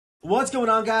What's going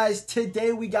on, guys?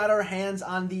 Today we got our hands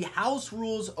on the House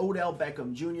Rules Odell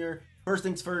Beckham Jr. First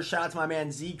things first, shout out to my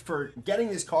man Zeke for getting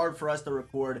this card for us to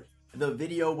record the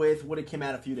video with. Would have came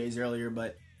out a few days earlier,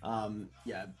 but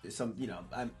yeah, some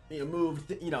I moved.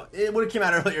 It would have came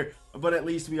out earlier, but at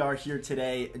least we are here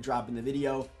today dropping the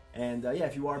video. And yeah,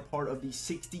 if you are part of the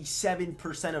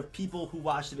 67% of people who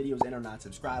watch the videos and are not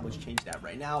subscribed, let's change that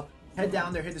right now. Head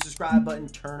down there, hit the subscribe button,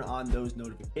 turn on those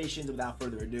notifications. Without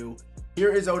further ado,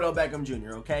 here is Odell Beckham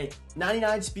Jr., okay?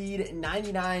 99 speed,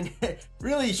 99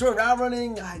 really short route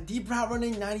running, deep route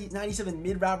running, 97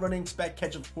 mid route running. Spec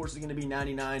catch, of course, is going to be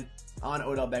 99 on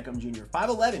Odell Beckham Jr.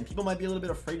 5'11". People might be a little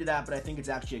bit afraid of that, but I think it's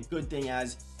actually a good thing,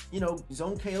 as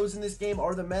zone KOs in this game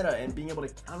are the meta, and being able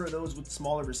to counter those with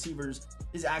smaller receivers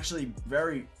is actually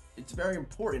very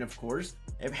important, of course.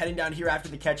 If heading down here after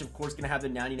the catch, of course, going to have the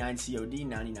 99 COD,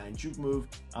 99 juke move.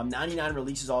 99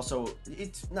 release is also,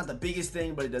 it's not the biggest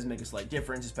thing, but it does make a slight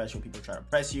difference, especially when people try to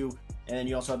press you. And then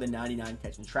you also have the 99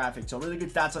 catch in traffic. So really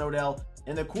good stats on Odell.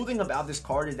 And the cool thing about this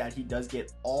card is that he does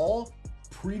get all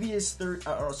previous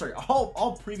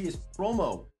all previous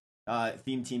promo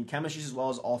theme team chemistries, as well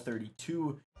as all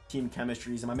 32 team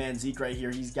chemistries. And my man Zeke right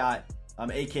here, he's got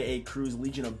aka Cruz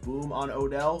Legion of Boom on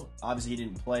Odell. Obviously he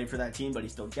didn't play for that team, but he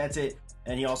still gets it.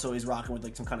 And he also is rocking with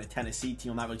like some kind of Tennessee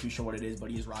team. I'm not really too sure what it is,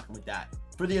 but he is rocking with that.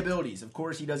 For the abilities, of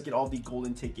course, he does get all the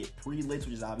golden ticket pre-lits,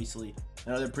 which is obviously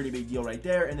another pretty big deal right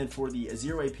there. And then for the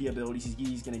 0 AP abilities,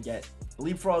 he's going to get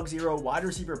Leapfrog 0, Wide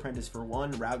Receiver Apprentice for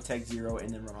 1, Route Tech 0, and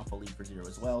then Run Off a Lead for 0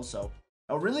 as well. So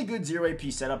a really good 0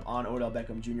 AP setup on Odell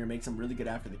Beckham Jr. Makes him really good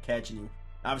after the catch, and you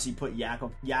obviously put yak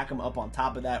him up on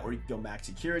top of that, or you can go max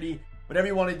security. Whatever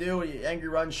you want to do, angry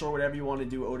run, sure, whatever you want to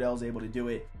do, Odell's able to do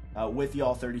it with the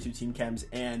all 32 team chems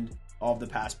and all of the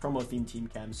past promo theme team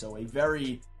chems. So a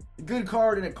very good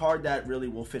card, and a card that really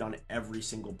will fit on every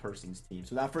single person's team.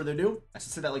 So without further ado, I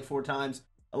said that like 4 times.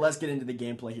 Let's get into the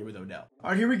gameplay here with Odell.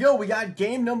 All right, here we go. We got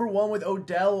game number 1 with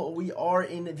Odell. We are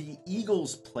in the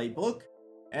Eagles playbook.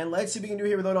 And let's see what we can do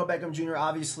here with Odell Beckham Jr.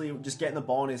 Obviously, just getting the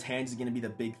ball in his hands is going to be the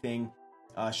big thing.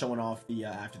 Showing off the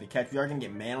after the catch. We are going to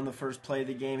get man on the first play of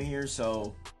the game here,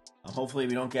 so hopefully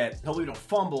we don't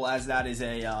fumble, as that is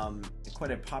a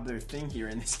quite a popular thing here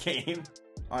in this game.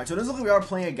 All right, so it does look like we are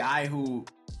playing a guy who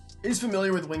is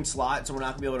familiar with wing slot, so we're not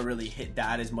going to be able to really hit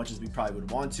that as much as we probably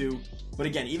would want to. But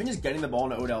again, even just getting the ball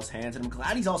into Odell's hands, and I'm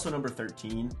glad he's also number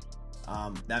 13.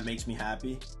 That makes me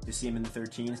happy to see him in the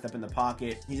 13, step in the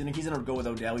pocket. He's gonna go with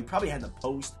Odell. We probably had the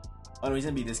post. Oh no, he's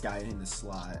gonna be this guy in the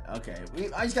slot. Okay,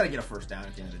 I just gotta get a first down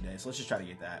at the end of the day, so let's just try to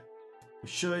get that. We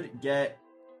should get.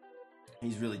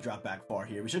 He's really dropped back far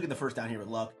here. We should get the first down here with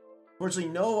luck.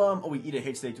 Fortunately, no. Oh, we eat a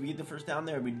hit stick. Do we get the first down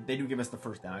there? They do give us the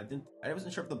first down. I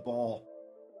wasn't sure if the ball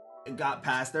got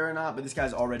past there or not, but this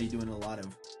guy's already doing a lot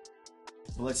of.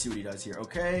 But let's see what he does here.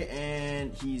 Okay,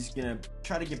 and he's gonna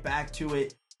try to get back to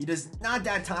it. He does not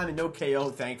that time, and no KO.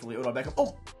 Thankfully, Odell Beckham.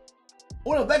 Oh,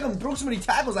 Odell Beckham broke so many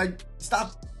tackles. I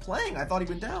stopped playing. I thought he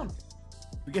went down.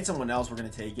 If we get someone else, we're going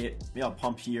to take it. Maybe I'll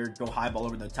pump here, go high ball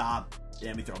over the top,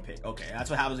 and we throw a pick. Okay,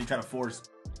 that's what happens when you try to force.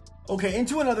 Okay,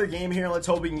 into another game here. Let's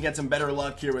hope we can get some better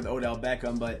luck here with Odell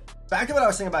Beckham. But back to what I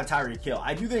was saying about Tyreek Hill.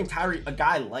 I do think a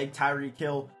guy like Tyreek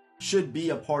Hill should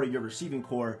be a part of your receiving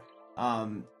core.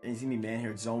 And he's going to be man here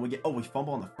at zone. We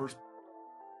fumble on the first.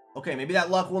 Okay, maybe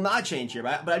that luck will not change here.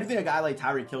 But I do think a guy like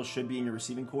Tyreek Hill should be in your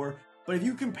receiving core. But if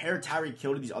you compare Tyreek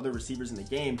Hill to these other receivers in the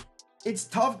game, it's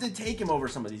tough to take him over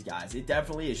some of these guys. It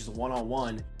definitely is, just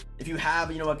one-on-one. If you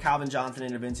have, a Calvin Johnson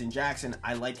and a Vincent Jackson,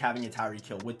 I like having a Tyreek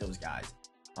Hill with those guys.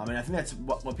 And I think that's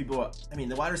what people.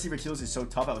 The wide receiver kills is so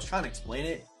tough. I was trying to explain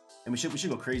it, and we should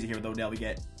go crazy here with Odell. We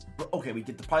get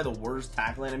probably the worst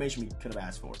tackle animation we could have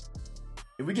asked for.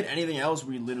 If we get anything else,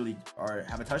 we literally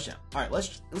have a touchdown. All right,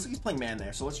 let's look. He's playing man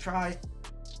there, so let's try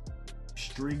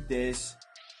streak this.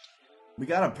 We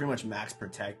gotta pretty much max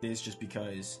protect this just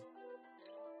because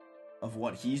of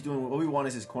what he's doing. What we want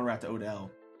is his corner out to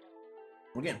Odell.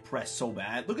 We're getting pressed so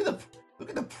bad. Look at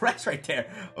the press right there.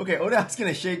 Okay, Odell's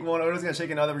gonna shake one. Odell's gonna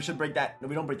shake another. We should break that. No,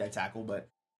 we don't break that tackle. But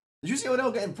did you see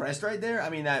Odell getting pressed right there? I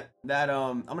mean that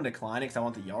I'm gonna decline it because I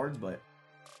want the yards, but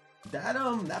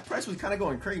that press was kind of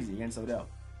going crazy against Odell.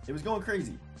 It was going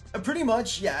crazy. Pretty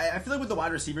much, yeah. I feel like with the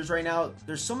wide receivers right now,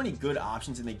 there's so many good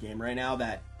options in the game right now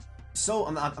that. So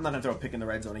I'm not gonna throw a pick in the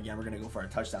red zone again. We're gonna go for a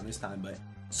touchdown this time, but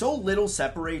so little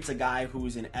separates a guy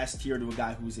who's in S tier to a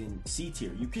guy who's in C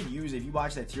tier. You could use, if you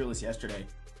watched that tier list yesterday,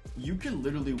 you could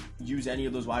literally use any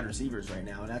of those wide receivers right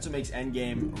now, and that's what makes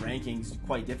endgame rankings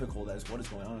quite difficult. As what is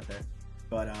going on with there,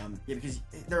 but yeah, because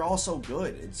they're all so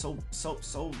good. It's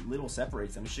so little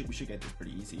separates them. We should get this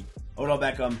pretty easy. Odell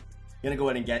Beckham gonna go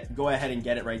ahead and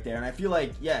get it right there. And I feel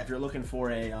like, yeah, if you're looking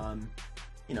for a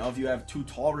you know, if you have two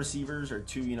tall receivers or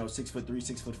two, you know, 6'3",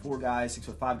 6'4" guys,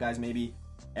 6'5" guys maybe,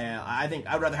 and I think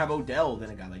I'd rather have Odell than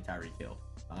a guy like Tyreek Hill.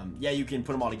 Yeah, you can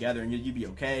put them all together and you'd be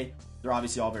okay. They're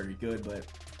obviously all very good, but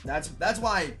that's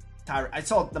why I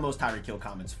saw the most Tyreek Hill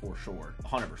comments for sure,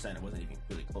 100%. It wasn't even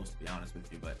really close, to be honest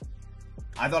with you, but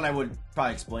I thought I would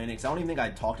probably explain it because I don't even think I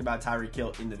talked about Tyreek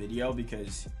Hill in the video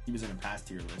because he was in a past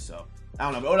tier list. So I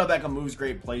don't know. But Odell Beckham moves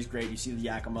great, plays great. You see the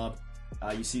yak him up.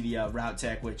 You see the route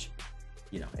tech, which,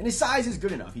 you know, and his size is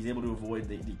good enough. He's able to avoid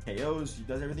the KOs. He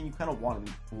does everything you kind of want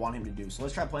him to do. So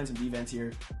let's try playing some defense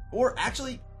here. Or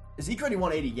actually, Zeke already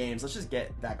won 80 games. Let's just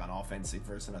get back on offense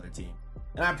versus another team.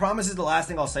 And I promise this is the last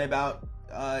thing I'll say about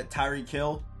Tyreek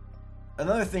Hill.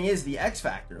 Another thing is the X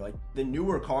Factor. Like the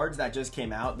newer cards that just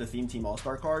came out, the Theme Team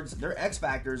All-Star cards, their X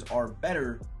Factors are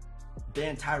better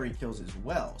than Tyreek Hill's as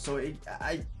well. So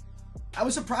I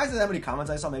was surprised at how many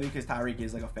comments I saw, maybe because Tyreek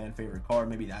is like a fan favorite card.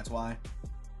 Maybe that's why.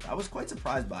 I was quite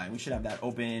surprised by it. We should have that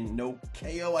open. No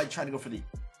KO. I tried to go for the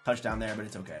touchdown there, but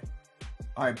it's okay.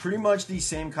 All right, pretty much the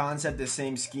same concept, the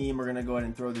same scheme. We're going to go ahead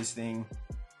and throw this thing.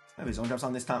 Maybe zone drops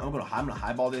on this time. I'm going to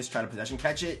highball this, try to possession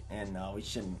catch it, and we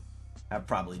shouldn't have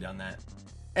probably done that.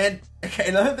 And okay,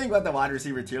 another thing about the wide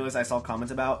receiver tier list I saw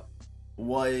comments about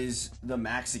was the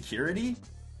max security.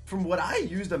 From what I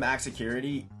used the max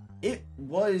security, it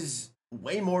was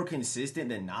way more consistent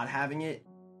than not having it.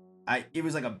 It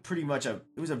was like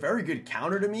it was a very good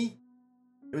counter to me.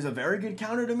 It was a very good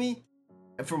counter to me.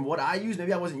 And from what I used,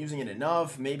 maybe I wasn't using it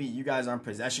enough. Maybe you guys aren't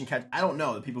possession catch. I don't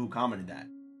know, the people who commented that.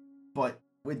 But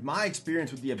with my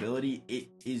experience with the ability, it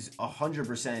is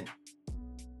 100%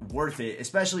 worth it.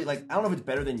 Especially, like, I don't know if it's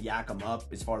better than yak 'em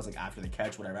up as far as like after the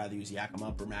catch. Would I rather use yak 'em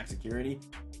up or max security?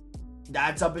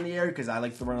 That's up in the air because I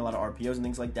like to run a lot of RPOs and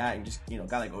things like that. And just, you know, a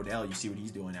guy like Odell, you see what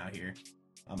he's doing out here.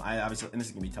 I obviously, and this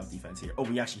is gonna be tough defense here. Oh,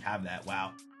 we actually have that.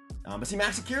 Wow. But see,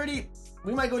 max security,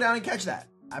 we might go down and catch that.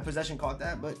 I possession caught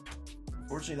that, but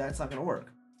unfortunately, that's not gonna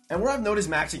work. And where I've noticed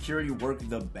max security work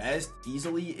the best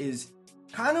easily is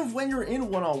kind of when you're in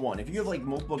one-on-one. If you have like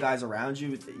multiple guys around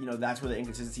you, you know, that's where the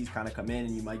inconsistencies kind of come in,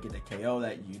 and you might get the KO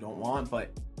that you don't want.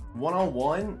 But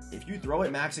one-on-one, if you throw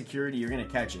it max security, you're gonna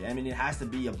catch it. I mean, it has to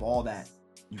be a ball that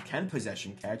you can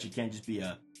possession catch. It can't just be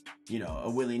a, you know, a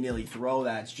willy-nilly throw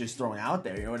that's just thrown out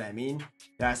there. You know what I mean?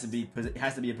 It has to be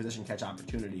a possession catch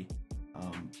opportunity.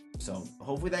 So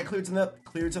hopefully that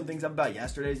cleared some things up about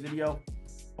yesterday's video.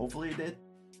 Hopefully it did.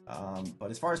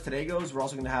 But as far as today goes, we're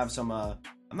also going to have some, I'm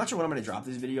not sure when I'm going to drop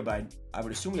this video, but I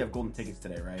would assume we have golden tickets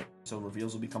today, right? So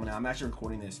reveals will be coming out. I'm actually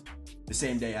recording this the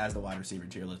same day as the wide receiver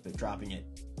tier list, but dropping it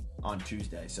on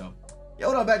Tuesday. So yeah,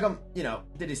 Odell Beckham, you know,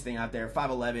 did his thing out there.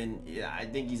 5'11". Yeah, I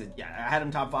think I had him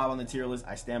top 5 on the tier list.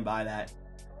 I stand by that.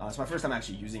 It's my first time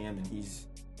actually using him, and he's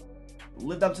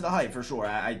lived up to the hype for sure.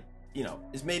 You know,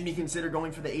 it's made me consider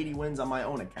going for the 80 wins on my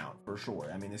own account for sure.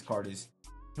 I mean, this card is,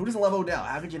 who doesn't love Odell?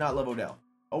 How could you not love Odell?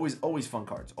 Always fun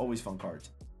cards. Always fun cards.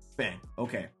 Bang.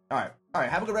 Okay. All right.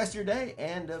 Have a good rest of your day.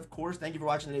 And of course, thank you for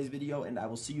watching today's video, and I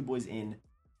will see you boys in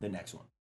the next one.